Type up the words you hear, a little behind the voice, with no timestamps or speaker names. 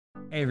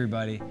Hey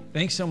everybody,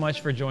 thanks so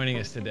much for joining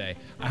us today.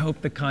 I hope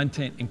the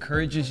content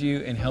encourages you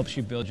and helps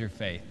you build your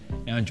faith.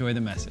 Now enjoy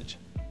the message.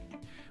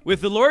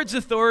 With the Lord's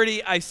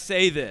authority, I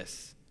say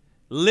this: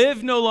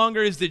 live no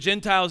longer as the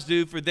Gentiles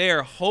do, for they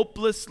are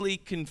hopelessly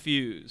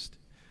confused.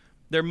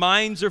 Their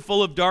minds are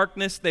full of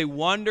darkness. They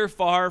wander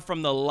far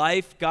from the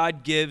life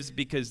God gives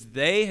because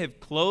they have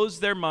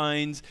closed their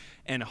minds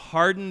and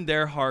hardened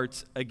their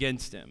hearts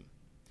against Him.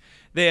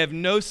 They have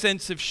no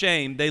sense of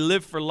shame. They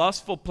live for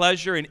lustful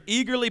pleasure and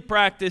eagerly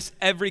practice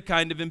every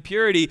kind of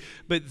impurity.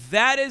 But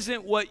that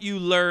isn't what you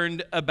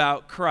learned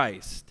about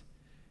Christ.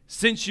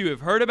 Since you have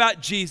heard about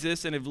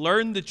Jesus and have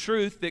learned the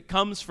truth that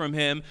comes from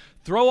Him,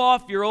 throw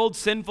off your old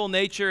sinful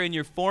nature and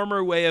your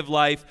former way of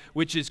life,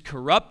 which is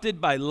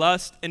corrupted by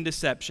lust and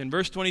deception.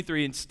 Verse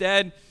 23,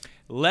 instead,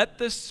 let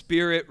the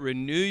Spirit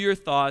renew your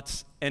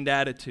thoughts and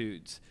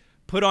attitudes.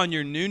 Put on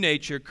your new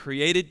nature,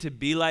 created to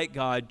be like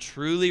God,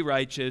 truly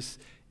righteous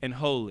and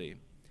holy.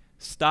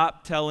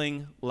 Stop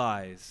telling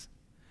lies.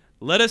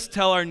 Let us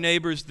tell our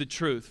neighbors the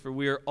truth, for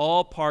we are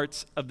all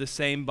parts of the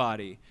same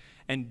body.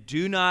 And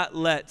do not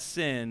let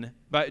sin,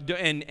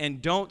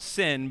 and don't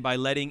sin by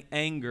letting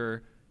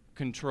anger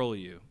control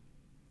you.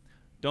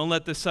 Don't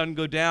let the sun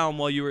go down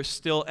while you are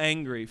still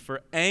angry,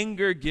 for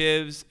anger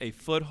gives a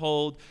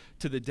foothold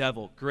to the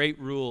devil. Great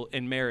rule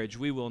in marriage: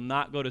 we will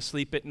not go to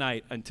sleep at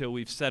night until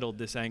we've settled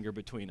this anger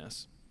between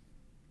us.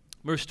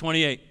 Verse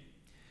 28.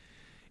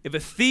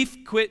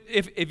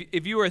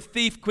 If you are a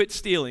thief, quit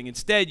stealing.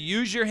 Instead,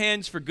 use your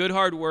hands for good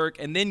hard work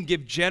and then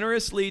give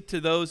generously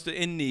to those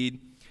in need.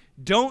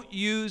 Don't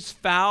use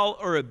foul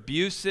or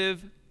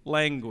abusive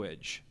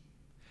language.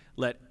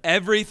 Let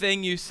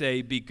everything you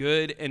say be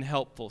good and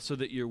helpful, so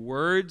that your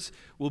words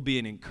will be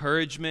an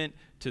encouragement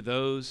to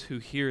those who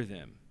hear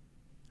them.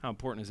 How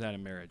important is that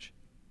in marriage?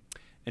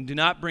 And do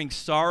not bring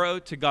sorrow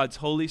to God's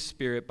Holy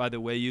Spirit by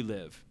the way you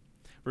live.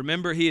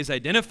 Remember, He has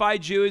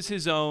identified you as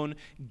His own,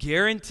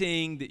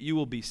 guaranteeing that you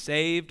will be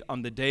saved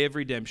on the day of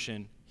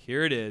redemption.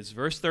 Here it is,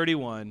 verse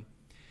 31.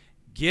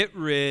 Get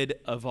rid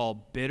of all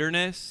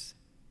bitterness,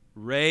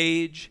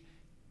 rage,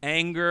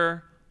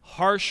 anger,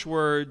 harsh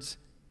words,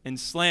 and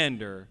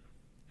slander,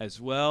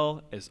 as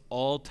well as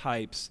all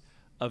types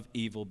of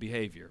evil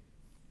behavior.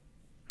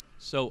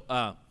 So,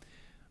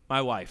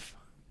 my wife,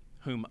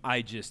 whom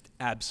I just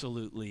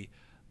absolutely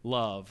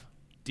love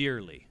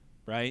dearly,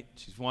 right?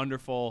 She's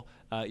wonderful.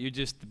 You're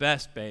just the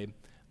best, babe.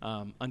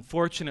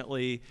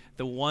 Unfortunately,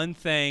 the one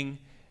thing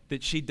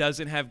that she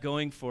doesn't have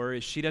going for her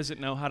is she doesn't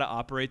know how to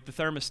operate the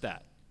thermostat.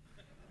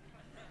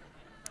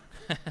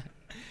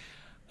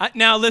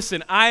 Now,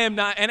 listen, I am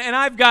not, and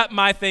I've got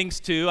my things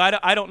too.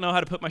 I don't know how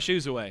to put my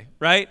shoes away,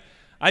 right?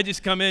 I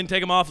just come in,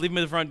 take them off, leave them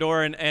at the front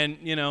door, and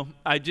you know,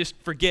 I just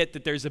forget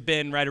that there's a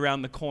bin right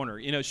around the corner.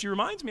 You know, she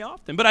reminds me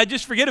often, but I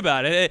just forget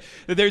about it,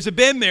 that there's a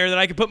bin there that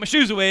I can put my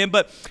shoes away in.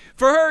 But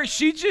for her,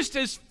 she just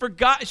has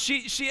forgot,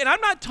 and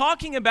I'm not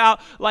talking about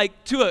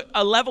like to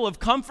a level of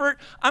comfort.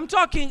 I'm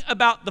talking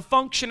about the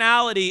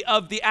functionality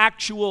of the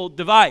actual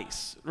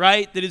device,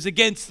 right, that is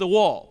against the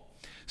wall.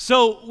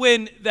 So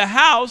when the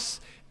house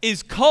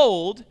is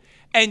cold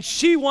and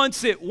she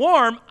wants it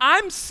warm,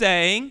 I'm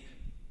saying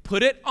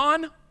put it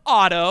on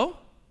auto,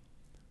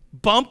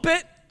 bump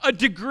it a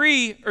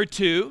degree or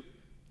two,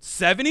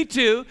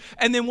 72,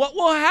 and then what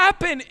will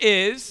happen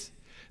is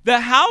the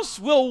house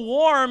will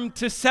warm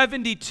to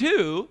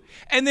 72,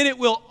 and then it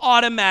will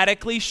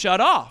automatically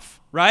shut off,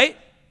 right?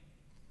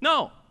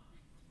 No.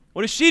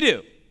 What does she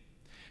do?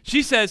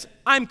 She says,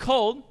 I'm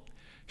cold.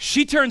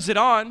 She turns it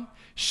on.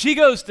 She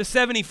goes to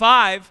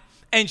 75,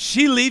 and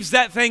she leaves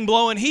that thing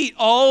blowing heat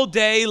all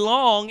day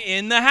long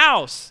in the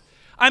house.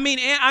 I mean,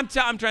 I'm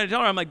trying to tell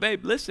her, I'm like,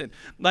 babe, listen,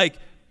 like,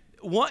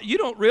 you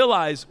don't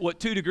realize what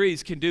 2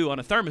 degrees can do on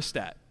a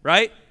thermostat,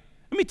 right?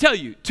 Let me tell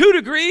you, 2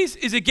 degrees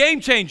is a game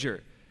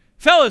changer.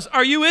 Fellas,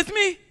 are you with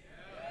me?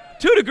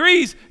 2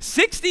 degrees,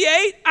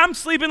 68, I'm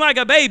sleeping like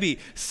a baby.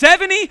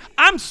 70,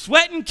 I'm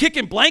sweating,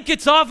 kicking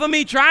blankets off of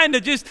me, trying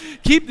to just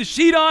keep the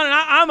sheet on, and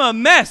I'm a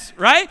mess,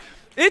 right?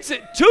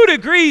 2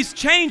 degrees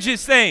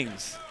changes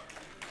things.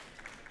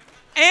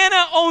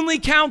 Anna only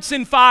counts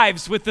in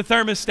 5s with the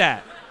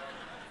thermostat.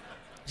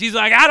 She's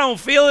like, I don't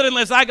feel it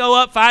unless I go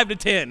up 5 to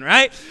 10,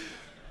 right?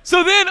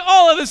 So then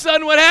all of a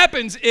sudden what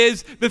happens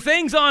is the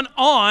thing's on.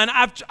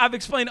 I've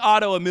explained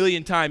auto a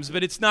million times,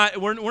 but it's not,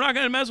 we're not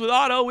going to mess with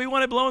auto. We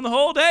want it blowing the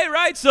whole day,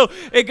 right? So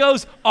it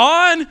goes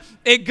on,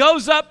 it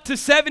goes up to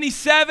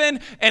 77,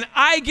 and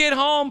I get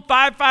home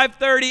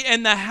 5:30,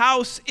 and the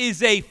house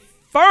is a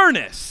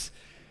furnace.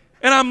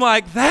 And I'm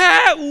like,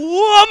 that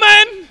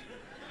woman.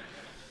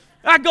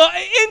 I go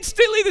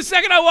instantly, the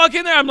second I walk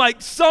in there, I'm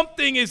like,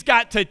 something has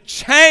got to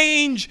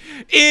change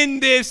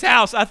in this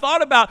house. I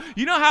thought about,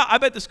 you know how, I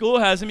bet the school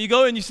has them. You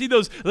go and you see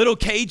those little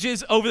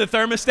cages over the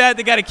thermostat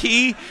that got a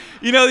key,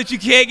 you know, that you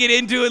can't get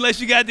into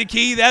unless you got the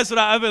key. That's what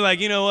I've been like,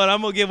 you know what,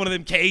 I'm going to get one of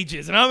them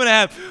cages. And I'm going to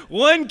have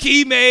one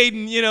key made,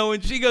 and, you know,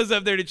 when she goes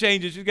up there to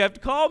change it, she's going to have to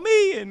call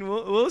me, and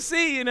we'll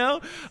see, you know.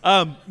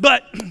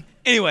 But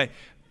anyway,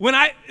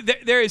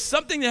 there is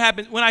something that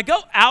happens when I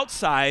go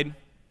outside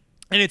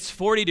and it's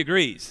 40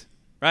 degrees.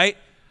 right?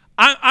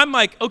 I'm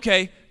like,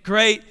 okay,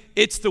 great.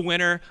 It's the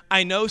winter.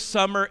 I know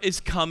summer is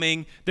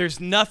coming. There's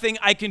nothing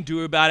I can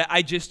do about it.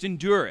 I just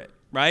endure it,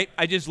 right?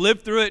 I just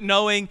live through it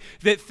knowing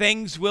that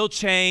things will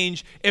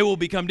change. It will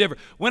become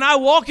different. When I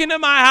walk into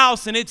my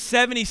house and it's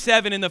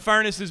 77 and the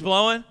furnace is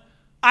blowing,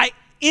 I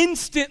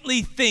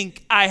instantly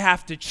think I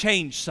have to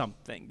change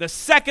something. The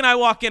second I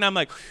walk in, I'm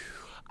like,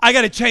 I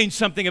got to change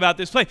something about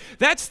this place.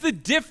 That's the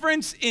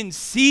difference in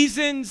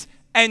seasons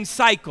and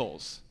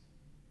cycles.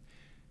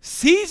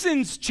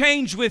 Seasons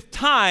change with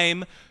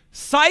time.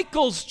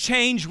 Cycles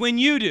change when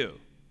you do.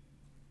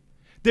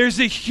 There's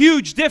a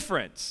huge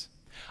difference.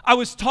 I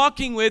was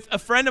talking with a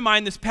friend of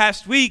mine this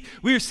past week.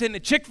 We were sitting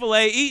at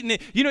Chick-fil-A eating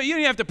it. You know, you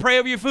don't even have to pray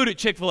over your food at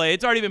Chick-fil-A.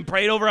 It's already been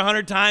prayed over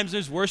 100 times.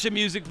 There's worship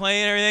music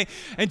playing and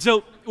everything. And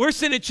so we're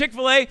sitting at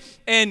Chick-fil-A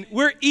and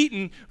we're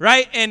eating,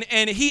 right?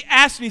 And he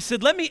asked me, he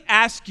said, let me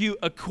ask you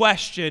a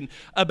question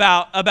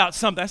about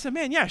something. I said,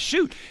 man, yeah,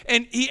 shoot.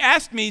 And he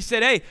asked me, he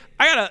said, hey,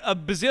 I got a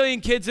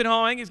bazillion kids at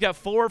home. I think he's got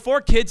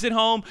four kids at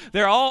home.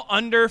 They're all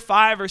under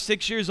 5 or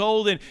 6 years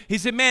old. And he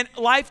said, man,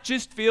 life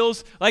just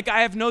feels like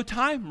I have no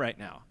time right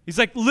now. He's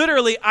like,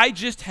 literally, I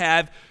just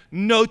have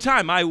no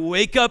time. I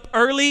wake up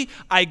early,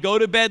 I go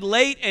to bed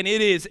late, and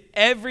it is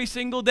every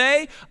single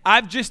day.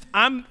 I'm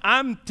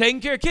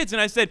taking care of kids.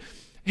 And I said,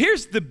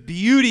 here's the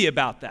beauty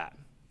about that.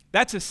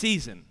 That's a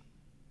season.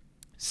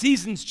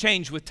 Seasons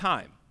change with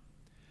time.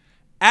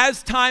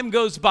 As time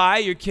goes by,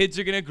 your kids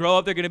are going to grow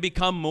up. They're going to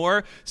become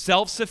more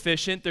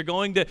self-sufficient. They're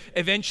going to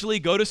eventually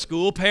go to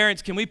school.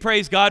 Parents, can we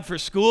praise God for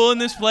school in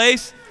this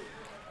place?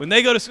 When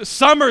they go to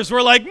summers,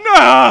 we're like, no,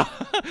 gotta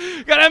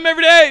have them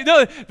every day.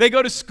 No, they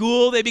go to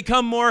school, they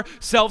become more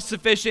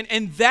self-sufficient,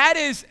 and that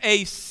is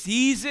a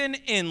season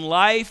in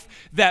life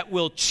that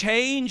will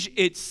change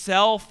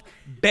itself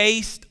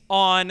based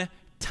on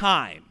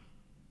time.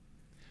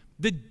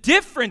 The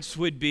difference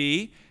would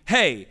be,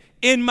 hey,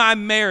 in my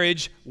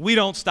marriage, we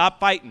don't stop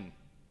fighting.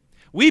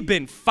 We've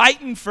been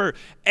fighting for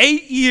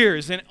 8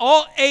 years, and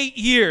all 8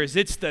 years,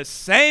 it's the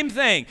same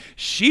thing.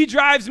 She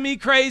drives me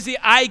crazy.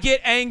 I get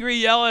angry,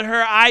 yell at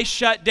her. I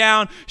shut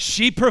down.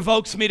 She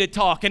provokes me to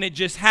talk, and it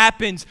just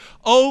happens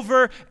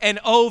over and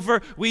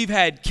over. We've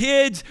had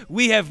kids.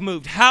 We have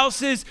moved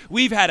houses.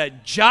 We've had a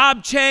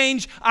job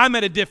change. I'm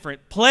at a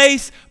different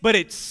place, but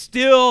it's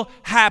still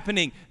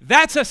happening.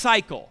 That's a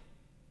cycle.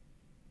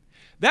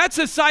 That's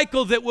a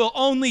cycle that will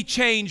only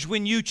change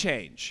when you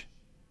change.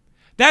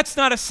 That's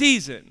not a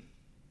season.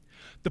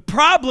 The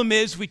problem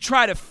is we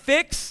try to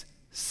fix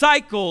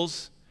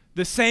cycles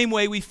the same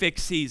way we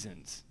fix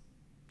seasons.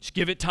 Just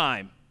give it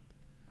time.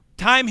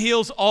 Time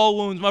heals all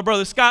wounds. My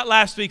brother Scott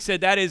last week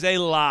said that is a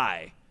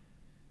lie.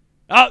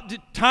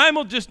 Time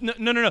will just,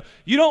 no.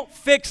 You don't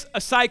fix a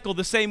cycle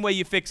the same way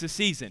you fix a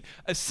season.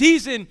 A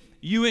season,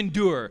 you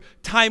endure.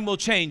 Time will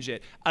change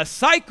it. A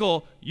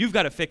cycle, you've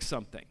got to fix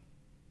something.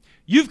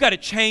 You've got to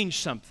change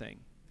something.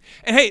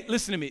 And hey,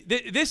 listen to me.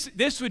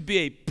 This would be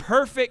a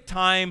perfect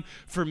time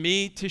for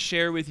me to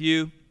share with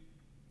you.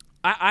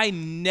 I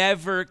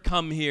never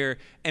come here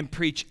and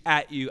preach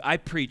at you. I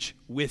preach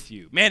with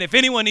you. Man, if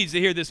anyone needs to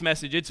hear this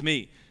message, it's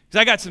me.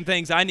 Because I got some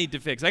things I need to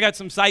fix. I got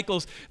some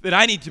cycles that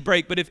I need to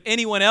break. But if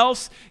anyone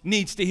else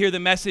needs to hear the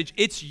message,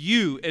 it's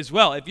you as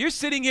well. If you're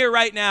sitting here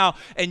right now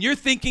and you're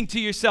thinking to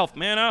yourself,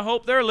 man, I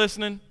hope they're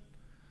listening.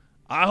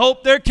 I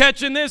hope they're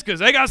catching this because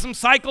they got some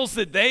cycles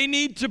that they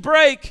need to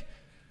break.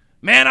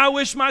 Man, I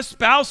wish my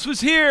spouse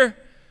was here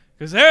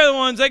because they're the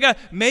ones they got.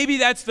 Maybe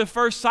that's the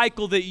first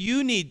cycle that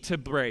you need to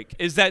break,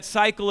 is that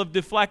cycle of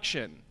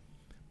deflection,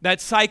 that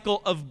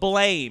cycle of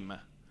blame,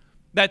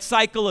 that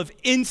cycle of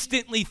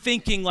instantly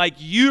thinking like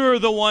you're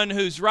the one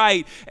who's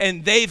right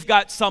and they've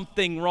got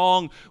something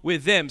wrong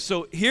with them.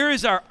 So here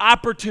is our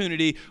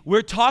opportunity.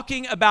 We're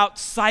talking about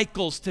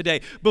cycles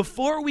today.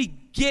 Before we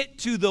get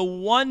to the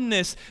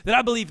oneness that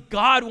I believe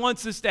God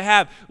wants us to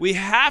have, we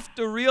have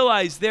to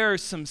realize there are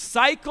some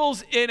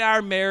cycles in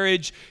our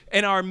marriage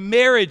and our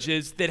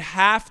marriages that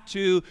have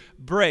to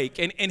break.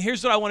 And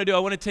here's what I want to do. I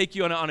want to take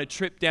you on a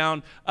trip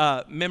down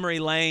memory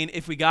lane.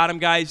 If we got them,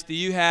 guys, do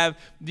you have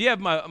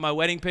my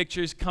wedding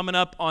pictures coming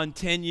up on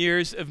 10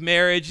 years of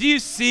marriage? Do you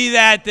see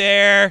that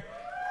there?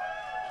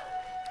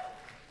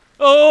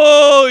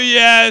 Oh,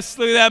 yes.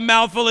 Look at that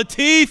mouthful of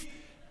teeth.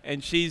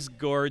 And she's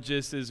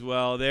gorgeous as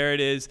well. There it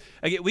is.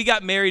 Again, we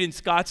got married in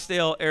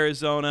Scottsdale,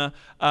 Arizona,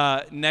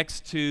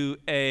 next to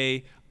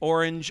a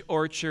orange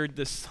orchard.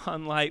 The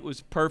sunlight was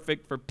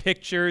perfect for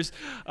pictures,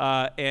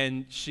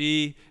 and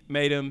she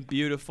made them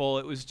beautiful.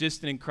 It was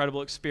just an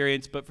incredible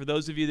experience. But for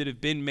those of you that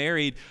have been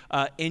married,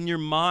 in your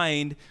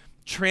mind,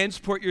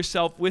 transport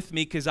yourself with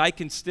me, because I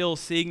can still,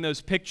 seeing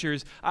those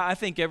pictures, I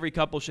think every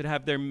couple should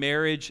have their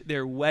marriage,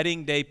 their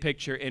wedding day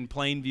picture in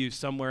plain view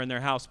somewhere in their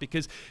house,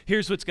 because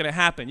here's what's going to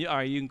happen. All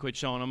right, you can quit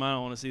showing them. I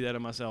don't want to see that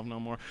of myself no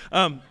more.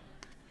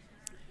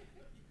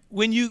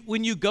 When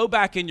you go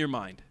back in your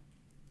mind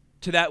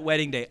to that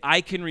wedding day.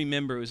 I can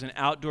remember it was an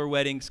outdoor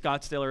wedding,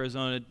 Scottsdale,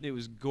 Arizona. It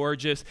was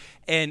gorgeous.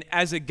 And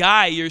as a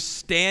guy, you're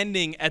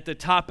standing at the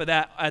top of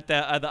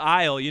the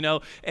aisle, you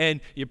know,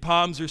 and your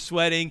palms are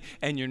sweating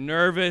and you're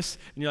nervous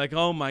and you're like,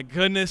 oh my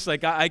goodness,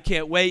 like I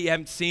can't wait. You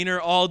haven't seen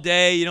her all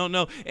day. You don't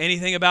know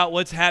anything about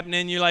what's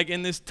happening. You're like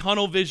in this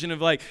tunnel vision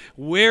of like,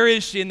 where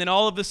is she? And then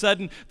all of a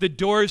sudden the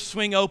doors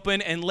swing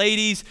open and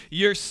ladies,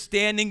 you're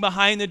standing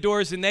behind the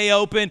doors and they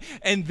open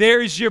and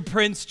there's your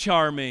Prince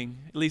Charming.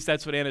 At least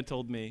that's what Anna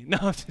told me. No,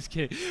 I'm just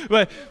kidding.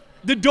 But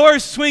the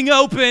doors swing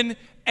open,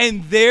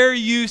 and there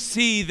you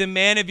see the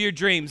man of your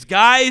dreams.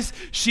 Guys,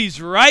 she's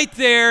right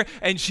there,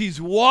 and she's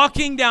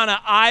walking down an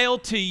aisle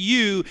to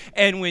you,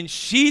 and when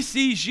she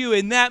sees you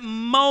in that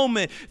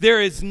moment,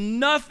 there is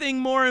nothing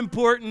more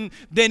important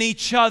than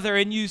each other,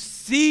 and you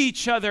see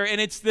each other, and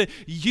it's the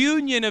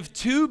union of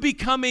two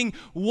becoming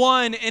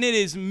one, and it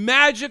is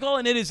magical,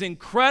 and it is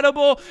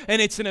incredible,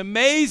 and it's an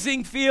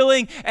amazing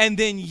feeling, and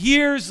then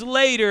years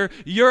later,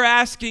 you're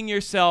asking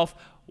yourself,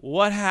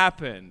 what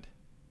happened?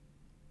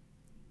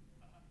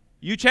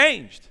 You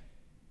changed.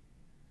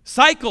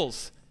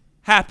 Cycles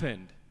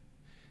happened.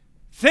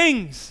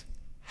 Things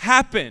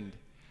happened.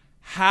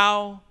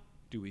 How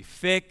do we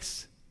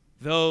fix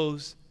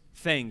those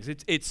things?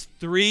 It's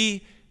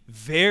three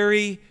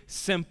very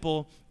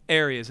simple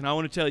areas. And I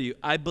want to tell you,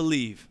 I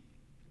believe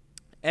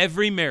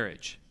every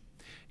marriage,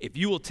 if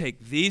you will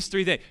take these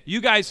three things, you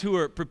guys who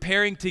are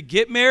preparing to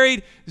get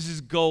married, this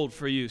is gold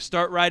for you.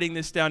 Start writing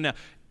this down now.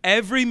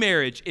 Every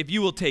marriage, if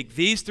you will take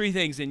these three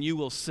things and you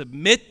will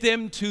submit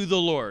them to the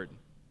Lord,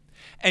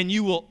 and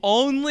you will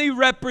only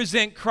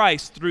represent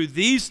Christ through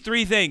these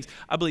three things,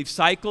 I believe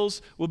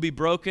cycles will be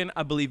broken.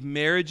 I believe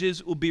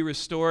marriages will be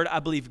restored. I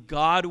believe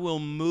God will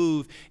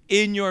move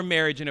in your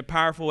marriage in a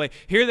powerful way.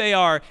 Here they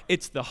are.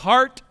 It's the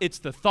heart, it's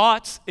the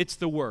thoughts, it's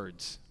the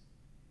words.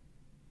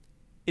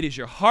 It is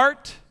your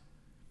heart,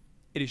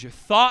 it is your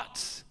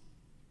thoughts,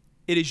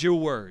 it is your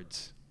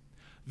words.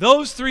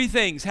 Those three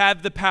things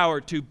have the power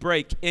to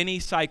break any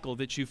cycle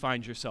that you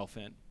find yourself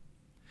in.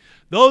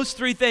 Those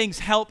three things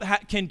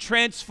can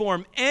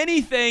transform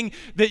anything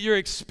that you're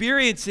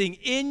experiencing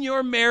in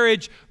your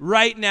marriage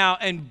right now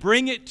and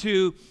bring it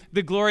to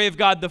the glory of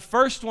God. The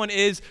first one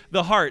is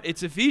the heart.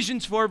 It's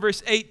Ephesians 4,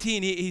 verse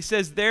 18. He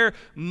says, their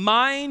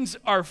minds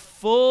are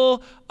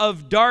full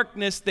of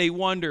darkness. They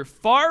wander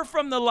far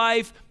from the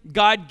life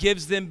God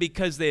gives them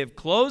because they have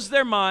closed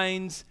their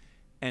minds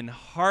and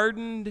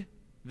hardened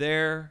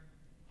their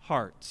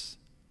hearts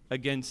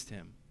against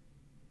him.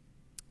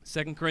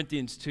 2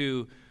 Corinthians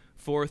 2,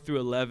 4 through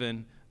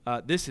 11.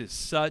 This is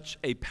such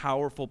a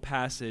powerful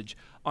passage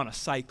on a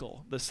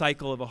cycle, the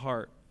cycle of a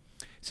heart.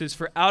 It says,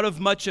 for out of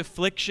much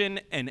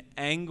affliction and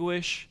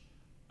anguish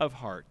of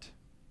heart,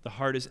 the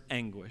heart is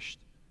anguished,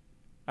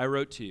 I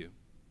wrote to you,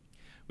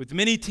 with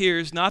many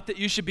tears, not that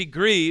you should be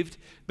grieved,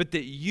 but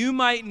that you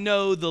might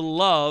know the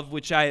love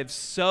which I have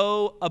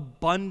so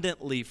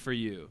abundantly for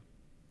you.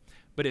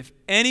 But if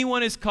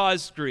anyone has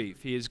caused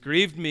grief, he has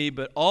grieved me,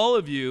 but all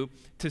of you,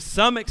 to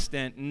some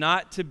extent,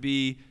 not to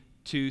be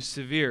too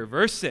severe.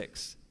 Verse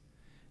 6,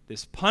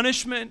 this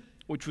punishment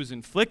which was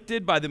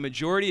inflicted by the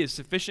majority is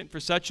sufficient for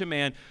such a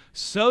man,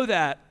 so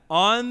that,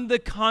 on the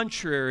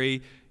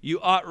contrary,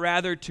 you ought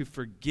rather to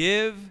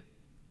forgive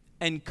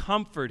and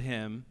comfort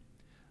him,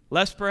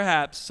 lest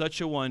perhaps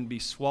such a one be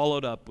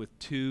swallowed up with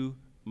too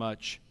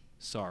much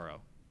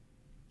sorrow.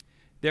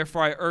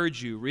 Therefore I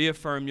urge you,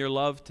 reaffirm your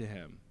love to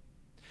him.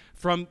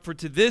 For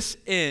to this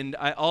end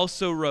I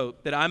also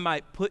wrote, that I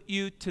might put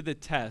you to the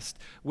test,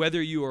 whether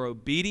you are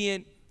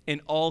obedient in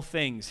all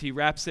things. He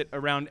wraps it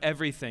around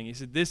everything. He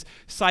said this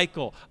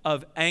cycle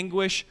of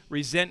anguish,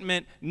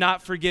 resentment,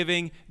 not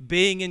forgiving,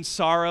 being in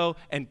sorrow,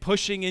 and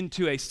pushing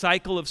into a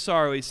cycle of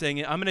sorrow. He's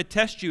saying, I'm going to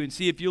test you and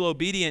see if you're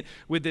obedient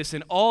with this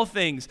in all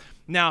things.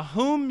 Now,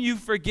 whom you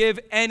forgive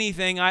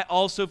anything, I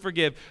also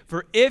forgive.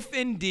 For if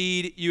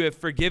indeed you have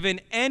forgiven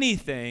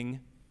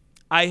anything,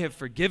 I have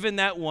forgiven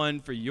that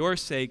one for your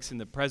sakes in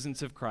the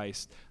presence of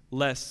Christ,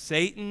 lest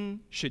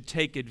Satan should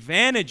take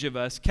advantage of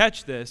us.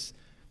 Catch this.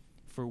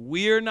 For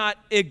we are not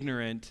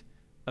ignorant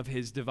of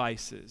his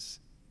devices.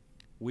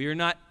 We are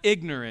not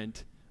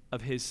ignorant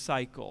of his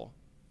cycle.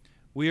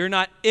 We are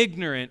not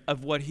ignorant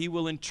of what he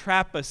will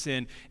entrap us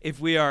in if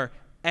we are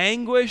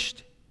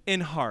anguished in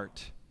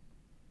heart.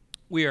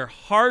 We are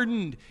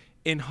hardened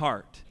in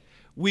heart.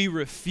 We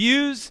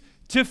refuse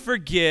to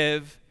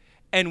forgive,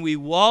 and we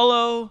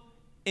wallow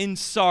in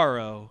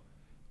sorrow.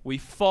 We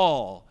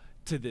fall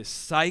to this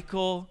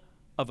cycle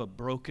of a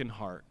broken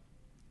heart,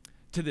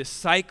 to this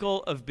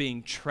cycle of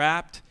being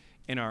trapped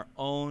in our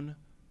own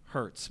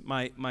hurts.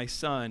 My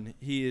son,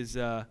 he is,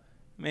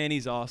 man,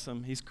 he's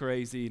awesome. He's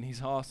crazy, and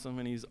he's awesome,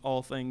 and he's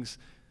all things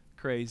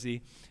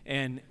crazy.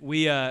 And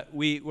we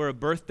were a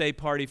birthday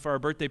party for our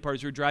birthday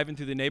parties. We were driving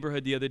through the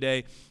neighborhood the other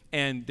day,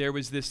 and there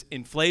was this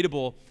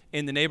inflatable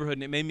in the neighborhood,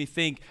 and it made me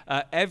think,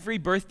 every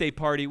birthday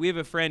party, we have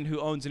a friend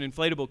who owns an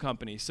inflatable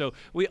company, so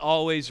we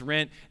always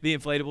rent the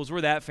inflatables.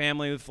 We're that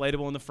family with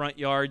inflatable in the front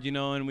yard,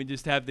 and we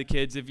just have the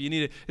kids. If you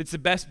need it, it's the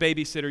best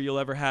babysitter you'll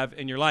ever have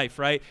in your life,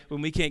 right?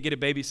 When we can't get a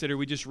babysitter,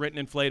 we just rent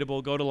an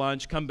inflatable, go to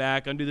lunch, come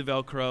back, undo the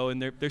Velcro,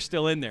 and they're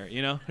still in there,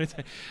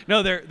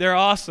 No, they're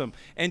awesome.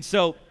 And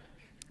so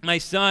my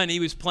son,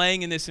 he was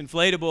playing in this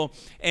inflatable,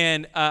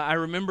 and I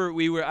remember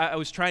I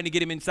was trying to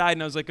get him inside,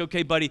 and I was like,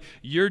 okay, buddy,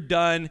 you're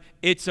done.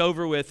 It's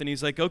over with. And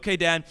he's like, okay,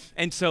 Dad.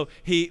 And so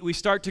we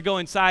start to go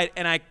inside,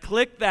 and I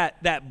click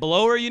that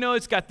blower.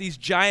 It's got these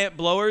giant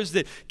blowers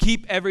that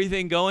keep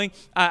everything going.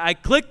 I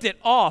clicked it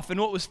off, and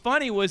what was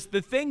funny was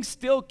the thing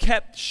still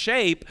kept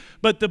shape,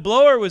 but the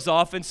blower was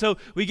off. And so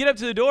we get up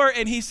to the door,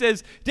 and he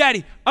says,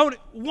 Daddy, I want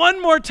it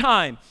one more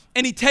time.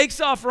 And he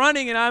takes off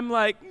running, and I'm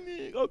like,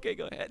 okay,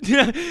 go ahead.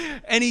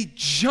 And he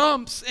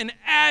jumps, and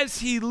as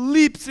he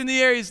leaps in the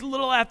air, he's a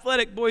little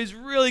athletic boy, he's a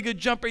really good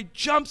jumper. He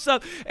jumps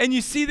up, and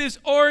you see this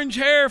orange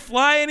hair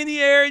flying in the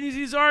air, and you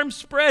see his arms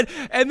spread,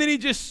 and then he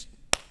just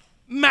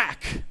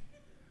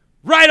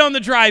right on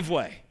the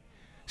driveway,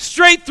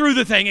 straight through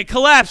the thing. It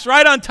collapsed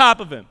right on top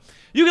of him.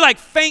 You could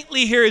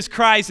faintly hear his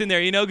cries in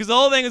there, because the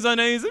whole thing is on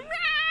there. He's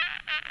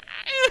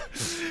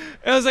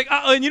and I was like,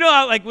 oh, and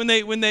how when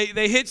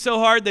they hit so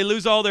hard, they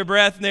lose all their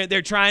breath, and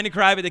they're trying to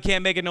cry, but they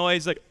can't make a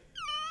noise.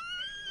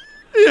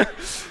 Yeah.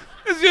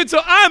 So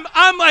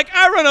I'm like,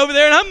 I run over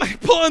there, and I'm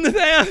pulling the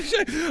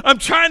thing. I'm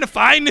trying to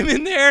find him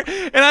in there,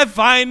 and I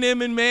find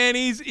him, and man,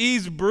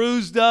 he's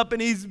bruised up,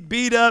 and he's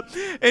beat up,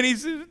 and he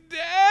says,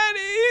 Daddy,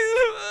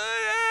 what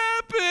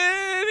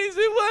happened? He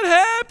said, what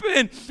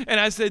happened? And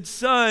I said,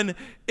 son,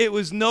 it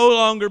was no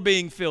longer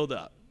being filled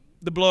up.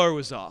 The blower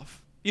was off.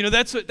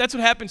 That's what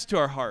happens to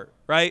our heart,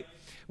 right?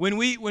 When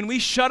we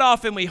shut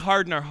off and we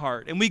harden our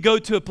heart, and we go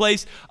to a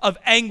place of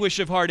anguish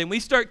of heart, and we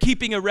start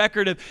keeping a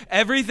record of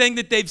everything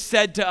that they've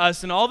said to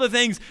us, and all the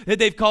things that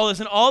they've called us,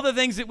 and all the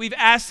things that we've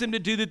asked them to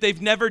do that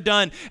they've never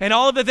done, and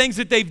all of the things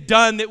that they've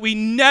done that we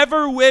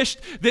never wished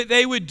that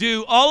they would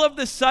do, all of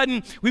a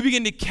sudden we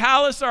begin to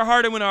callous our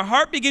heart. And when our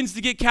heart begins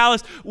to get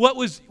calloused, what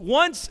was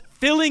once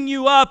filling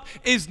you up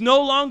is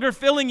no longer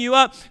filling you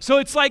up. So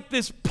it's like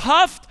this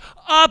puffed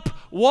up,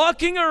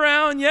 walking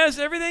around. Yes,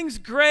 everything's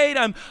great.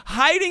 I'm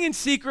hiding in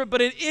secret, but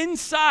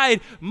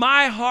inside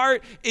my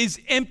heart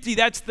is empty.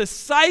 That's the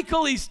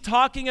cycle he's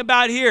talking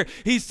about here.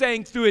 He's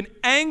saying through an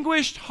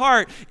anguished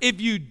heart, if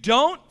you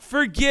don't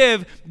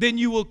forgive, then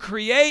you will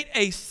create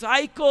a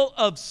cycle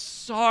of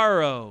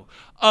sorrow,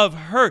 of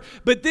hurt.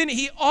 But then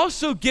he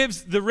also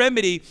gives the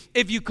remedy.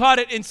 If you caught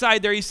it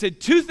inside there, he said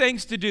two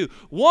things to do.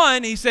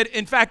 One, he said,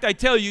 in fact, I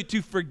tell you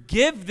to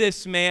forgive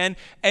this man.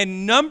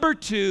 And number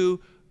two,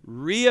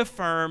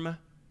 reaffirm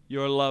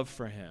your love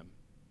for him.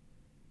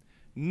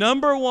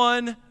 Number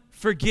one,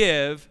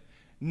 forgive.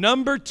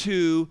 Number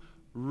two,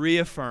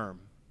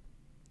 reaffirm.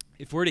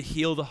 If we're to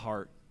heal the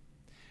heart,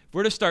 if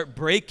we're to start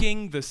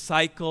breaking the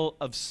cycle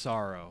of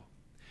sorrow,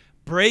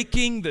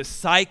 breaking the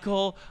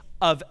cycle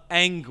of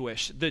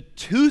anguish, the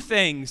two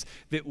things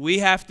that we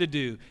have to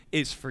do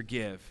is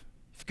forgive.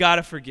 You've got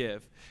to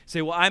forgive.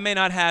 Say, well, I may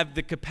not have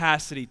the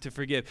capacity to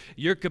forgive.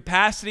 Your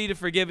capacity to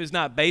forgive is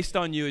not based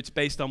on you. It's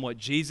based on what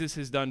Jesus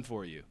has done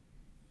for you.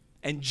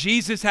 And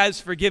Jesus has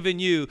forgiven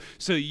you,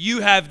 so you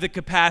have the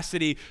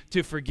capacity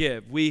to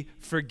forgive. We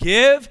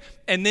forgive,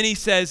 and then he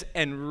says,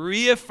 and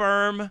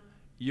reaffirm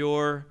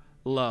your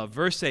love.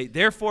 Verse 8,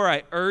 therefore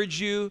I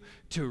urge you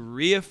to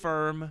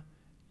reaffirm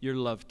your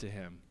love to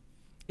him.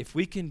 If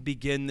we can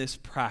begin this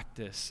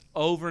practice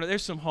over and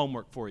there's some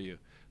homework for you.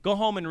 Go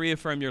home and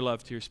reaffirm your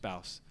love to your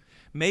spouse.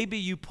 Maybe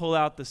you pull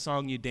out the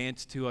song you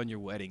danced to on your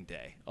wedding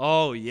day.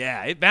 Oh,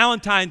 yeah.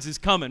 Valentine's is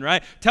coming,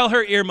 right? Tell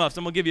her earmuffs.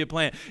 I'm going to give you a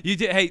plan.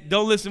 Hey,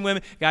 don't listen,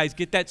 women. Guys,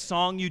 get that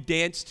song you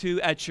danced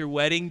to at your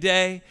wedding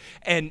day.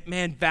 And,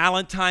 man,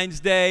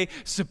 Valentine's Day,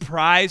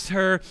 surprise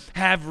her.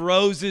 Have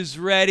roses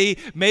ready.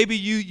 Maybe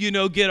you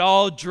get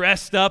all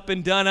dressed up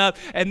and done up.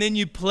 And then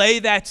you play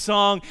that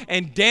song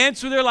and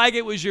dance with her like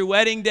it was your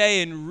wedding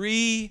day and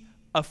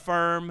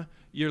reaffirm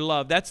your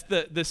love. That's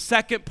the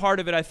second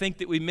part of it I think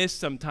that we miss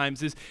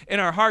sometimes is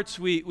in our hearts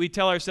we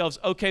tell ourselves,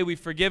 okay, we've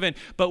forgiven,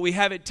 but we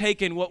haven't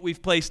taken what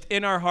we've placed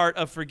in our heart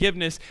of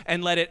forgiveness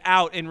and let it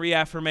out in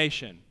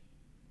reaffirmation.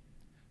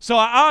 So,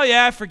 oh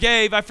yeah, I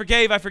forgave,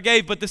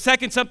 but the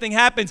second something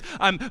happens,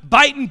 I'm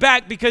biting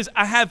back because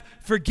I have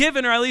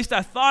forgiven, or at least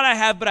I thought I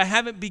have, but I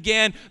haven't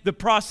began the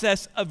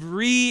process of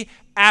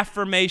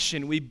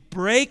reaffirmation. We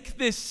break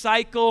this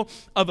cycle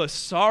of a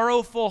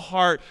sorrowful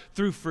heart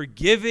through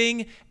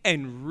forgiving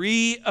and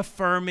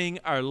reaffirming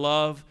our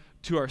love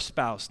to our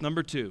spouse.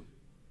 Number two,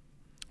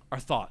 our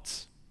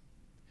thoughts.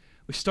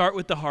 We start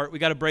with the heart. We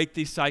got to break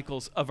these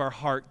cycles of our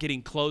heart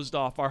getting closed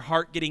off, our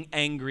heart getting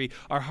angry,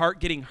 our heart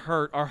getting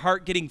hurt, our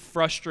heart getting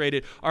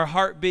frustrated, our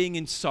heart being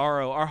in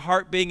sorrow, our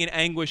heart being in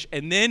anguish.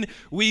 And then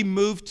we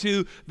move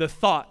to the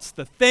thoughts,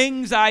 the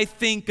things I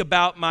think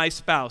about my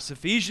spouse.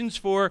 Ephesians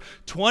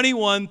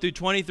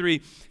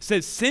 4:21-23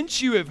 says,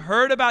 since you have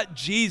heard about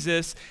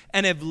Jesus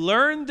and have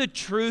learned the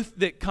truth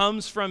that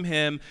comes from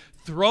him,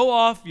 throw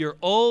off your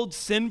old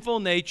sinful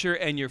nature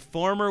and your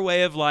former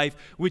way of life,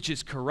 which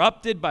is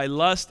corrupted by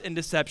lust and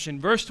deception.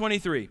 Verse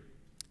 23,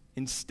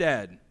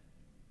 instead,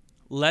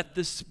 let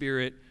the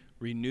Spirit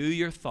renew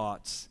your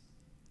thoughts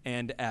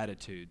and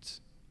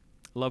attitudes.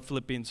 I love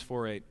Philippians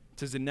 4:8. It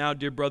says, and now,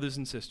 dear brothers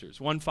and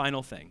sisters, one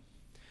final thing.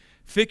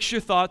 Fix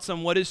your thoughts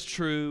on what is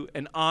true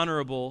and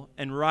honorable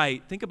and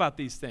right. Think about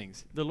these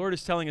things. The Lord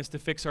is telling us to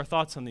fix our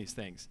thoughts on these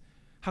things.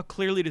 How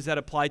clearly does that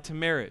apply to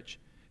marriage?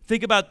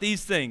 Think about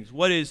these things.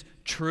 What is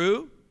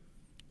true?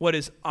 What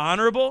is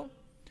honorable?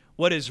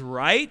 What is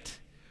right?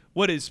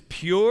 What is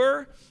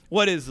pure?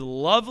 What is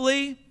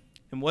lovely?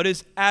 And what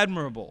is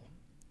admirable?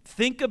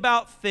 Think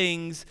about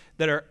things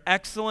that are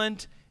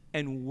excellent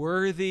and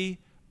worthy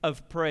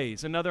of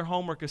praise. Another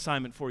homework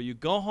assignment for you.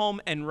 Go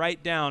home and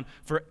write down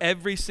for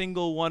every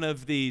single one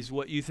of these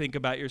what you think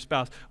about your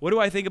spouse. What do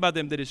I think about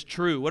them that is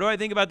true? What do I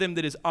think about them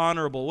that is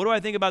honorable? What do I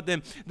think about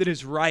them that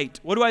is right?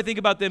 What do I think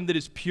about them that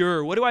is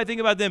pure? What do I think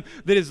about them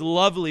that is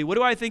lovely? What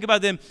do I think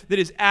about them that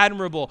is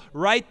admirable?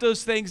 Write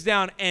those things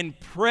down and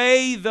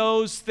pray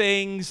those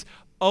things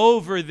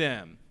over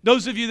them.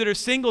 Those of you that are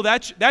single,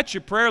 that's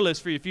your prayer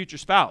list for your future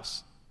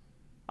spouse.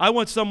 I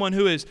want someone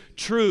who is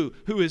true,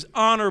 who is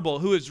honorable,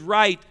 who is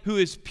right, who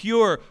is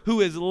pure,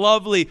 who is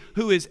lovely,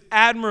 who is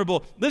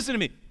admirable. Listen to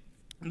me.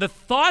 The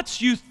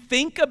thoughts you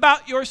think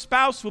about your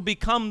spouse will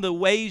become the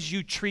ways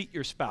you treat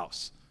your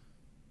spouse.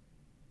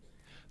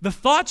 The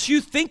thoughts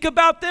you think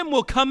about them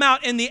will come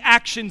out in the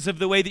actions of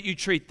the way that you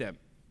treat them.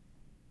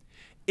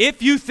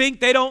 If you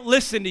think they don't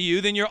listen to you,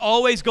 then you're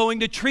always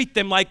going to treat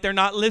them like they're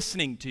not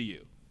listening to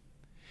you.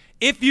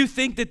 If you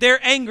think that they're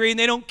angry and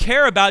they don't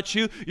care about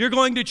you, you're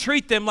going to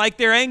treat them like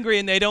they're angry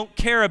and they don't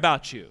care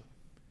about you.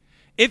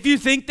 If you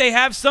think they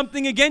have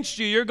something against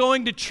you, you're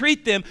going to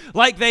treat them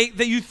like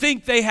that you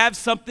think they have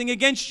something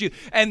against you.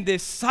 And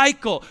this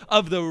cycle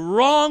of the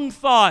wrong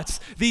thoughts,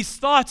 these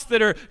thoughts that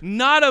are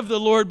not of the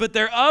Lord, but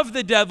they're of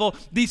the devil,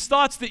 these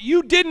thoughts that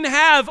you didn't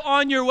have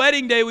on your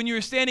wedding day when you were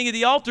standing at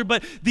the altar,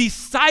 but these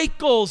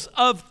cycles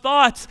of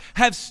thoughts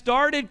have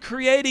started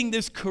creating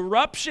this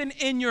corruption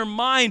in your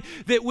mind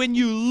that when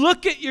you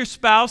look at your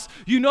spouse,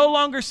 you no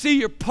longer see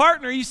your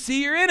partner, you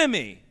see your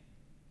enemy.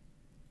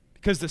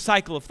 Because the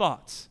cycle of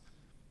thoughts.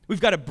 We've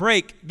got to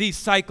break these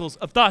cycles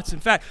of thoughts. In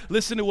fact,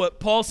 listen to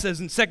what Paul says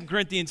in 2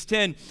 Corinthians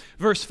 10,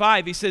 verse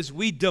 5. He says,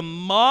 we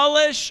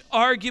demolish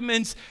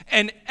arguments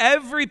and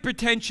every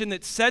pretension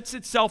that sets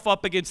itself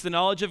up against the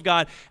knowledge of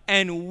God,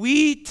 and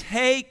we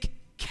take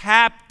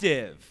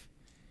captive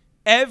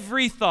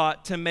every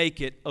thought to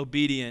make it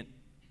obedient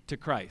to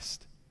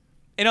Christ.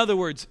 In other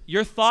words,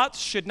 your thoughts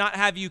should not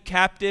have you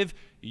captive.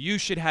 You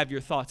should have your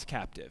thoughts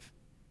captive.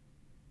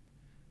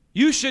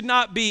 You should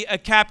not be a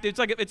captive.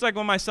 It's like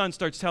when my son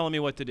starts telling me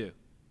what to do.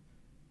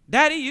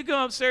 Daddy, you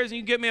go upstairs and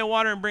you get me a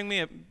water and bring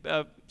me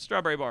a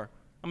strawberry bar.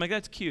 I'm like,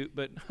 that's cute,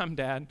 but I'm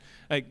dad.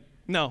 Like,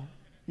 no,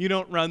 you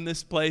don't run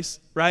this place,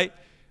 right?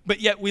 But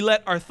yet we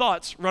let our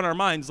thoughts run our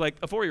minds like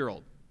a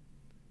 4-year-old.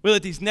 We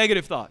let these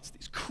negative thoughts,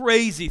 these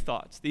crazy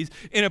thoughts, these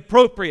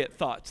inappropriate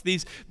thoughts,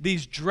 these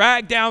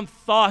drag down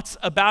thoughts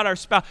about our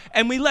spouse,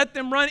 and we let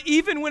them run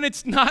even when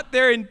it's not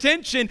their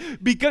intention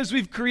because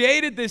we've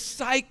created this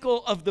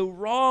cycle of the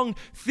wrong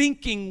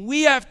thinking.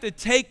 We have to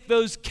take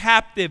those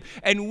captive,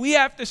 and we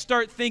have to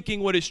start thinking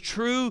what is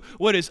true,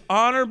 what is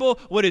honorable,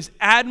 what is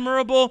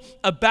admirable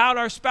about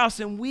our spouse,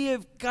 and we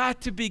have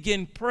got to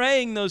begin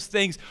praying those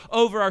things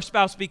over our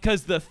spouse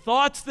because the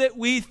thoughts that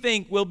we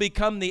think will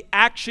become the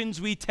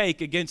actions we take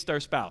against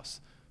our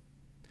spouse.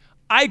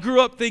 I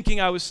grew up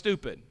thinking I was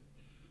stupid.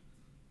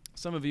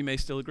 Some of you may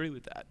still agree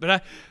with that,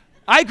 but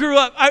I grew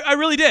up, I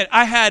really did.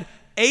 I had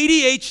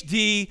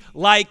ADHD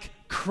like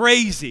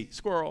crazy.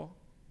 Squirrel.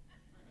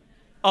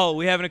 Oh,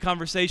 we having a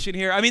conversation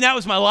here? I mean, that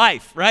was my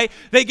life, right?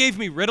 They gave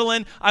me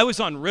Ritalin. I was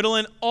on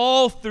Ritalin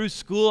all through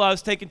school. I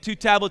was taking 2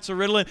 tablets of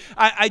Ritalin.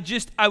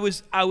 I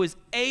was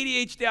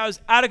ADHD. I was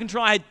out of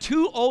control. I had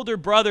 2 older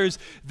brothers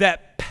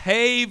that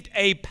paved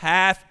a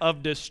path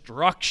of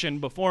destruction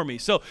before me.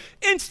 So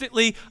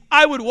instantly,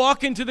 I would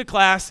walk into the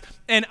class,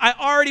 and I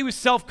already was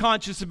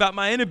self-conscious about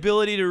my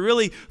inability to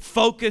really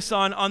focus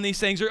on these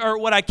things, or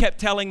what I kept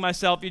telling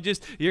myself.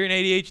 You're an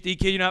ADHD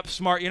kid. You're not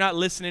smart. You're not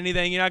listening to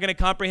anything. You're not going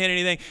to comprehend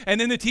anything.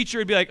 And then the teacher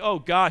would be like, oh,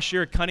 gosh,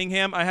 you're a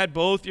Cunningham. I had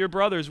both your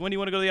brothers. When do you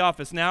want to go to the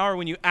office, now or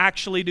when you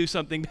actually do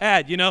something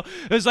bad? You know,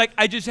 it was like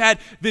I just had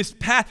this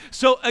path.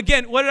 So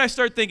again, what did I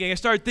start thinking? I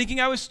started thinking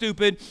I was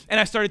stupid, and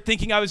I started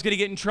thinking I was going to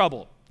get in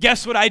trouble.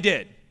 Guess what I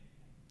did?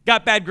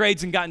 Got bad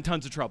grades and got in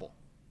tons of trouble.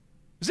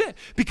 That's it.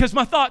 Because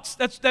my thoughts,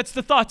 that's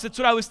the thoughts. That's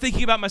what I was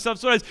thinking about myself.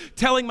 That's what I was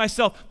telling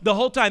myself the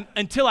whole time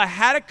until I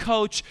had a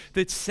coach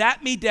that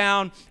sat me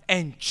down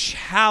and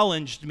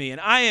challenged me.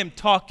 And I am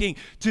talking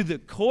to the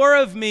core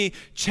of me,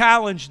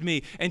 challenged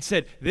me and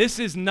said, this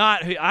is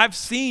not, I've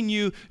seen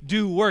you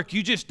do work.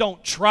 You just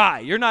don't try.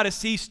 You're not a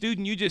C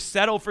student. You just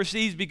settle for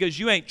C's because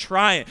you ain't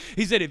trying.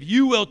 He said, if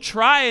you will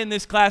try in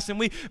this class, and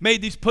we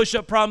made these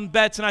push-up problem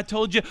bets, and I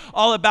told you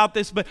all about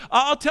this, but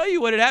I'll tell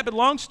you what had happened.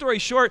 Long story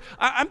short,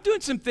 I'm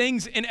doing some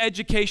things in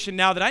education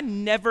now that I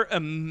never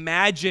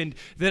imagined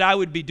that I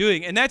would be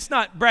doing. And that's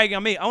not bragging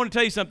on me. I want to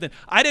tell you something.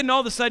 I didn't all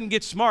of a sudden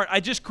get smart.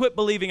 I just quit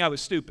believing I was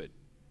stupid.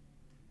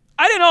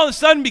 I didn't all of a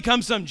sudden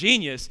become some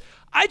genius.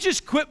 I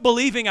just quit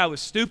believing I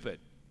was stupid.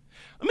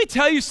 Let me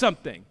tell you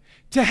something.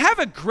 To have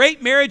a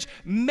great marriage,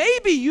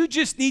 maybe you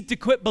just need to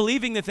quit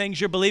believing the things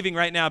you're believing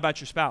right now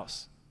about your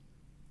spouse.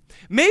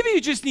 Maybe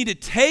you just need to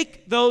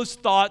take those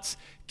thoughts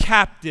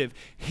captive,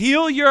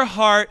 heal your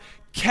heart,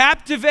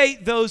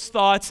 captivate those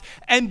thoughts,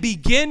 and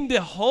begin to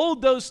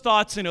hold those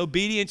thoughts in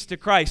obedience to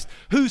Christ,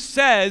 who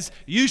says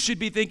you should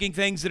be thinking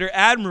things that are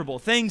admirable,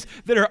 things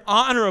that are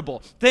honorable,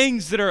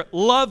 things that are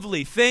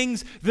lovely,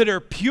 things that are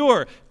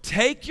pure.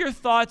 Take your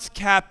thoughts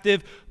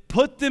captive,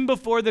 put them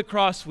before the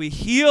cross. We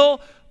heal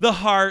the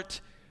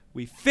heart,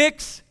 we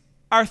fix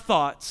our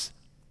thoughts,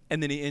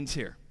 and then he ends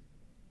here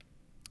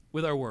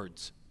with our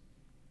words.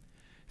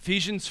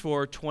 Ephesians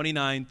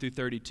 4:29 through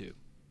 32.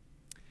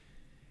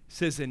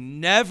 Says, and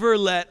never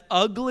let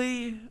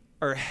ugly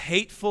or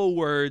hateful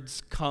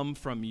words come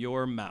from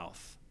your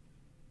mouth.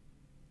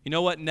 You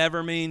know what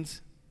never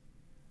means?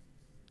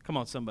 Come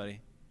on, somebody.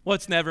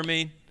 What's never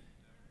mean?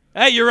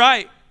 Hey, you're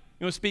right.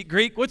 You want to speak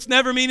Greek? What's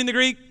never mean in the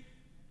Greek?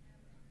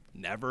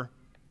 Never.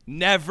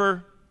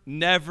 Never,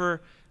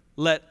 never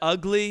let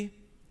ugly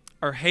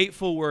or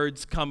hateful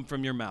words come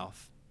from your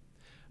mouth.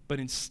 But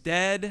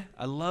instead,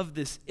 I love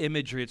this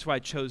imagery. It's why I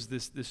chose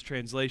this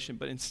translation.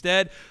 But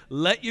instead,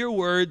 let your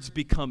words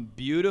become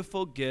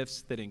beautiful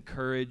gifts that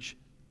encourage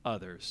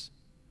others.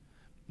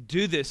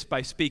 Do this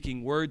by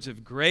speaking words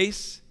of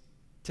grace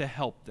to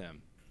help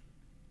them.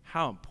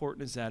 How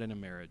important is that in a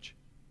marriage?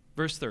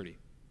 Verse 30.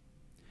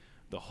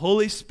 The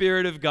Holy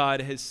Spirit of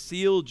God has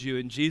sealed you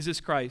in Jesus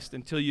Christ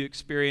until you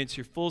experience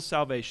your full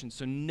salvation.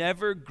 So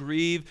never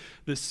grieve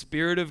the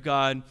Spirit of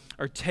God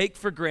or take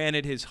for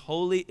granted his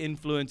holy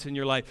influence in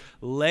your life.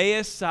 Lay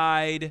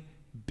aside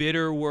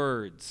bitter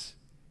words,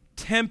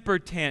 temper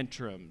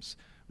tantrums,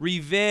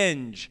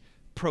 revenge,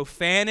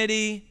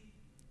 profanity,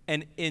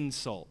 and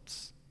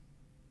insults.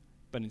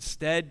 But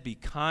instead be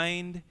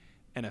kind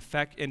and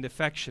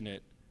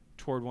affectionate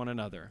toward one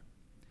another.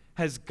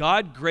 Has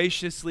God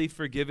graciously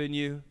forgiven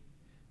you?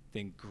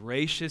 Then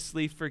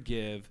graciously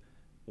forgive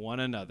one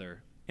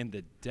another in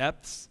the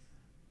depths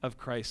of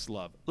Christ's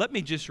love. Let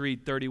me just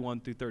read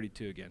 31 through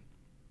 32 again,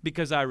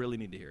 because I really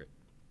need to hear it.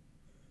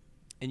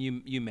 And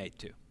you may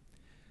too.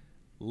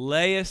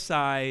 Lay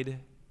aside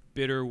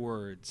bitter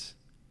words,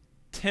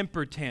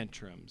 temper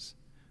tantrums,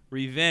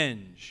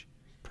 revenge,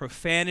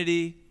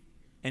 profanity,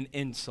 and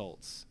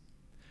insults.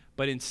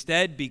 But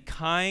instead be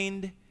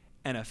kind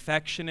and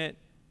affectionate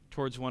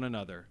towards one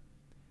another.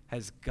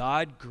 Has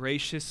God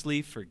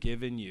graciously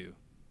forgiven you?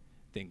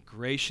 Then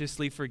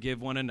graciously forgive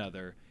one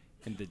another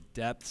in the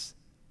depths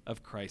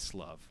of Christ's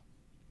love.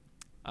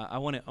 I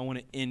want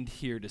to end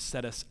here to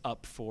set us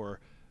up for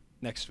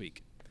next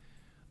week.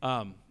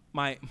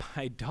 My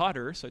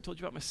daughter, so I told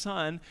you about my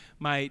son,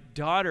 my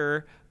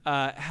daughter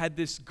had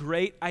this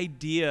great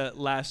idea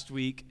last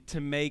week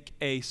to make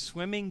a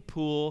swimming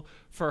pool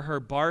for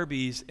her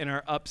Barbies in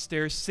our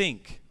upstairs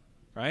sink,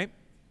 right?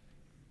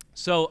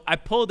 So I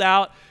pulled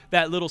out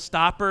that little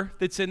stopper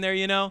that's in there,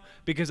 you know,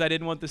 because I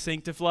didn't want the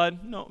sink to flood.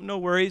 No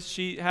worries.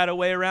 She had a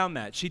way around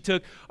that. She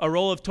took a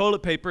roll of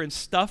toilet paper and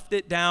stuffed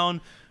it down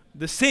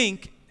the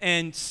sink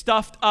and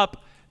stuffed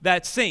up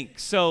that sink.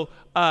 So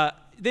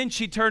then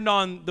she turned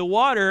on the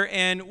water,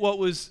 and what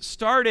was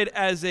started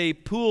as a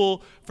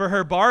pool for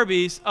her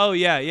Barbies, oh,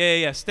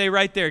 yeah, stay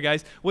right there,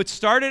 guys. What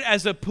started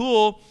as a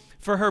pool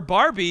for her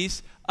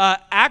Barbies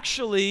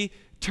actually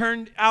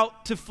turned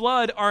out to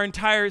flood our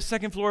entire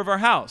second floor of our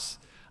house.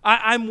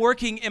 I'm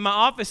working in my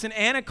office, and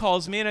Anna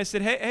calls me, and I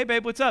said, hey,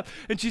 babe, what's up?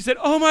 And she said,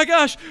 oh, my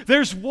gosh,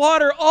 there's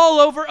water all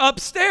over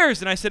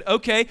upstairs. And I said,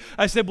 okay.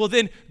 I said, well,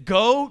 then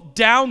go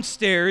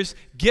downstairs,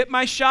 get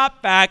my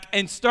shop vac,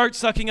 and start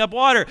sucking up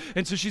water.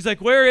 And so she's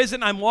like, where is it?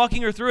 And I'm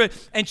walking her through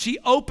it. And she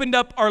opened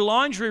up our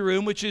laundry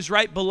room, which is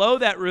right below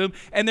that room,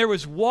 and there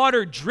was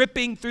water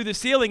dripping through the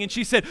ceiling. And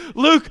she said,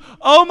 Luke,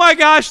 oh my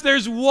gosh,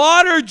 there's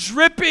water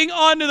dripping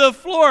onto the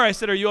floor. I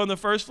said, are you on the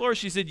first floor?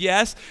 She said,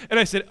 yes. And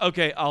I said,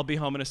 okay, I'll be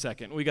home in a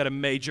second. We got a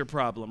major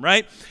problem,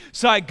 right?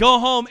 So I go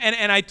home,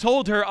 and I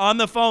told her on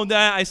the phone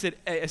that I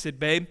said,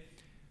 babe,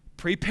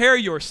 prepare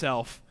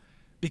yourself,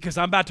 because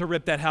I'm about to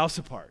rip that house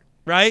apart,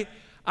 right?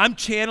 I'm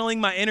channeling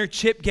my inner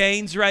Chip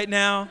Gaines right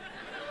now.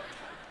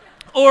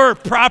 Or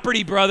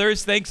Property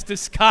Brothers, thanks to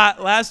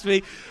Scott last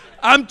week.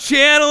 I'm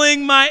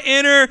channeling my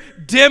inner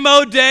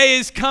demo day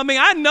is coming.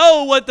 I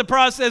know what the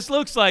process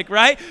looks like,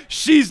 right?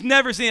 She's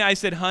never seen it. I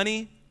said,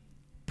 honey,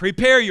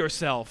 prepare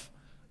yourself.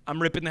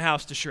 I'm ripping the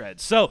house to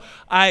shreds. So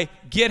I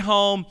get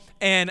home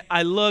and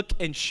I look,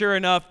 and sure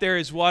enough, there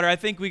is water. I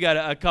think we got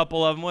a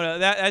couple of them.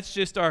 That's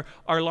just our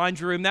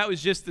laundry room. That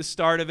was just the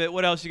start of it.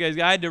 What else you guys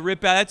got? I had to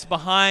rip out. That's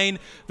behind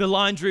the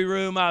laundry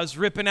room. I was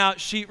ripping out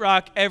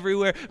sheetrock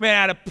everywhere. Man,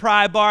 I had a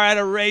pry bar, I had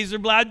a razor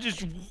blade,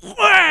 just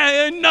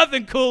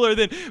nothing cooler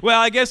than, well,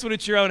 I guess when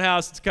it's your own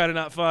house, it's kind of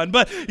not fun.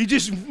 But you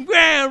just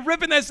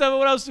ripping that stuff.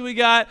 What else do we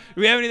got?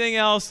 Do we have anything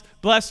else?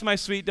 Bless my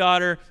sweet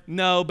daughter.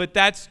 No, but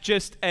that's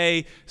just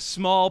a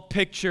small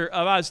picture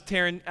of, I was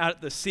tearing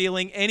out the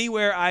ceiling.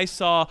 Anywhere I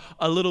saw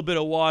a little bit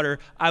of water,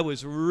 I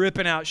was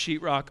ripping out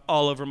sheetrock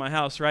all over my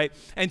house, right?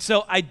 And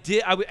so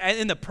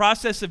in the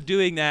process of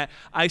doing that,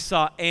 I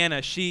saw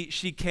Anna. She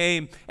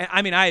came,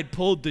 and I had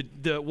pulled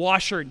the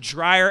washer and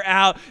dryer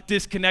out,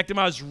 disconnected them.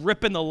 I was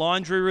ripping the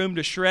laundry room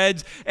to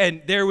shreds,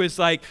 and there was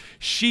like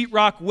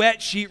sheetrock, wet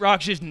sheetrock,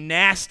 just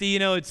nasty.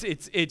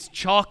 It's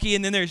chalky,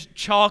 and then there's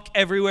chalk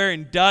everywhere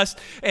and dust.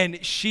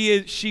 And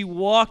she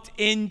walked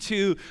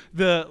into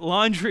the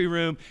laundry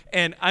room,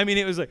 and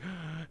it was like,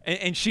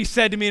 and she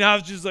said to me, and I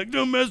was just like,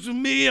 don't mess with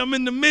me, I'm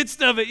in the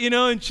midst of it,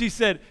 and she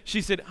said,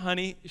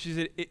 honey,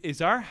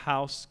 is our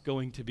house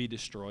going to be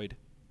destroyed?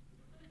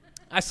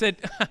 I said,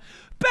 babe,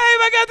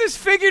 I got this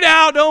figured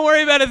out, don't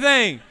worry about a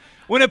thing.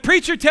 When a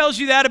preacher tells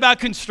you that about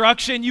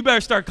construction, you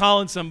better start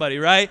calling somebody,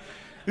 right?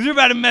 Because we're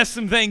about to mess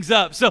some things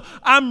up. So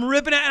I'm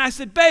ripping it, and I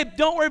said, babe,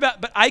 don't worry about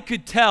it. But I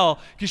could tell,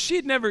 because she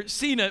had never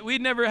seen it.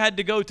 We'd never had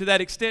to go to that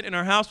extent in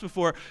our house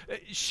before.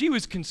 She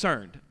was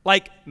concerned,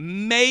 like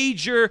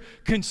major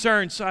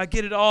concern. So I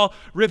get it all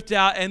ripped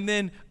out. And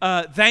then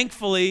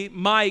thankfully,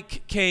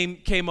 Mike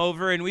came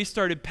over, and we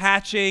started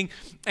patching,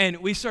 and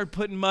we started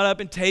putting mud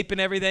up and tape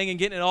and everything and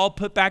getting it all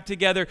put back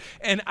together.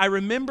 And I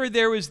remember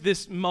there was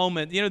this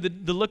moment,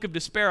 the look of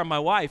despair on my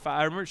wife.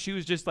 I remember she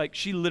was just like,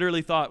 she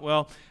literally thought,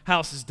 well,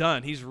 house is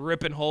done. He's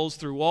ripping holes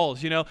through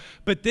walls,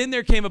 But then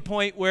there came a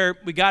point where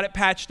we got it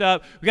patched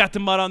up. We got the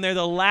mud on there.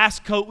 The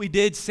last coat we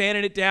did,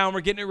 sanded it down.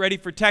 We're getting it ready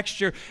for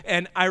texture.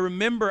 And I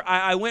remember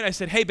I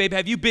said, hey, babe,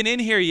 have you been in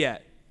here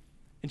yet?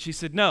 And she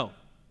said, no.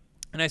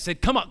 And I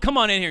said, come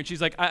on in here. And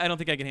she's like, I don't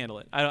think I can handle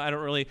it. I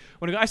don't really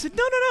want to go. I said,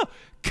 no.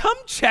 Come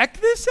check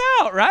this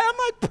out, right? I'm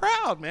like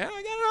proud, man. I got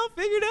it all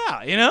figured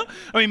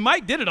out,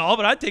 Mike did it all,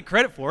 but I'd take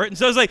credit for it. And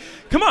so I was like,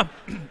 come on.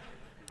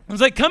 I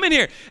was like, come in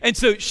here. And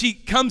so she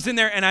comes in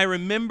there, and I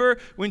remember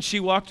when she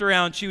walked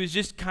around, she was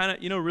just kind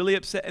of, really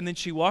upset. And then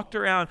she walked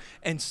around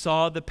and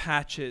saw the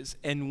patches.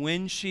 And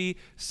when she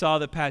saw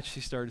the patch, she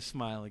started to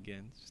smile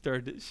again.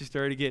 She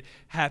started to get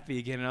happy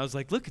again. And I was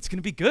like, look, it's going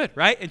to be good,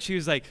 right? And she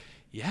was like,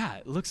 yeah,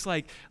 it looks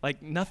like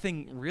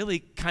nothing really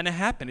kind of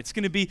happened. It's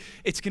going to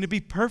be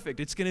perfect.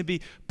 It's going to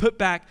be put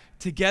back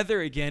together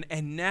again.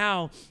 And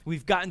now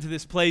we've gotten to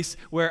this place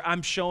where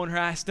I'm showing her,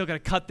 I still got to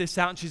cut this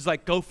out. And she's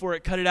like, go for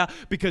it, cut it out,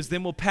 because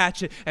then we'll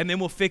patch it and then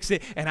we'll fix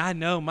it. And I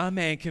know my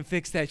man can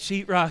fix that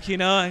sheetrock,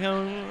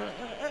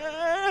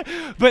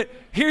 But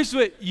here's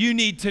what you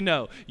need to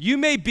know. You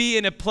may be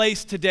in a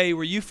place today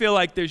where you feel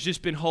like there's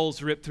just been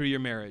holes ripped through your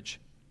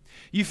marriage.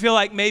 You feel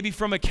like maybe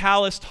from a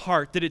calloused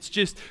heart that it's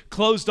just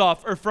closed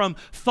off, or from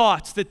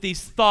thoughts that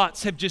these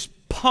thoughts have just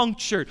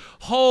punctured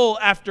hole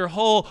after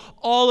hole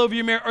all over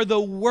your marriage, or the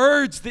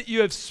words that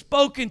you have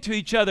spoken to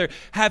each other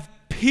have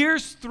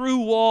pierced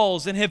through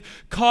walls and have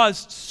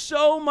caused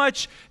so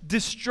much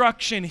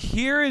destruction.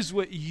 Here is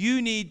what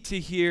you need to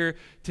hear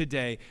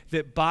today,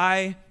 that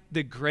by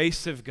the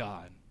grace of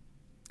God,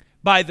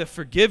 by the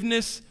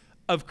forgiveness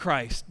of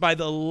Christ, by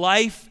the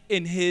life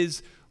in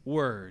His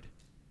Word,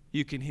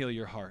 you can heal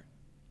your heart.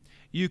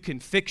 You can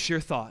fix your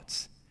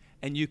thoughts,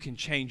 and you can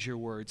change your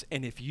words.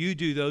 And if you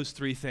do those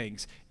three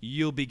things,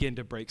 you'll begin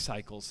to break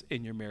cycles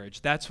in your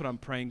marriage. That's what I'm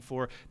praying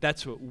for.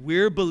 That's what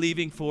we're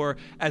believing for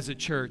as a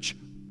church.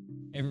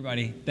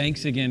 Everybody,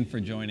 thanks again for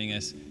joining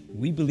us.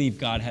 We believe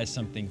God has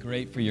something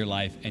great for your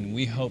life, and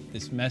we hope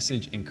this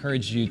message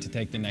encouraged you to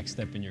take the next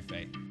step in your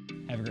faith.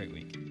 Have a great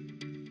week.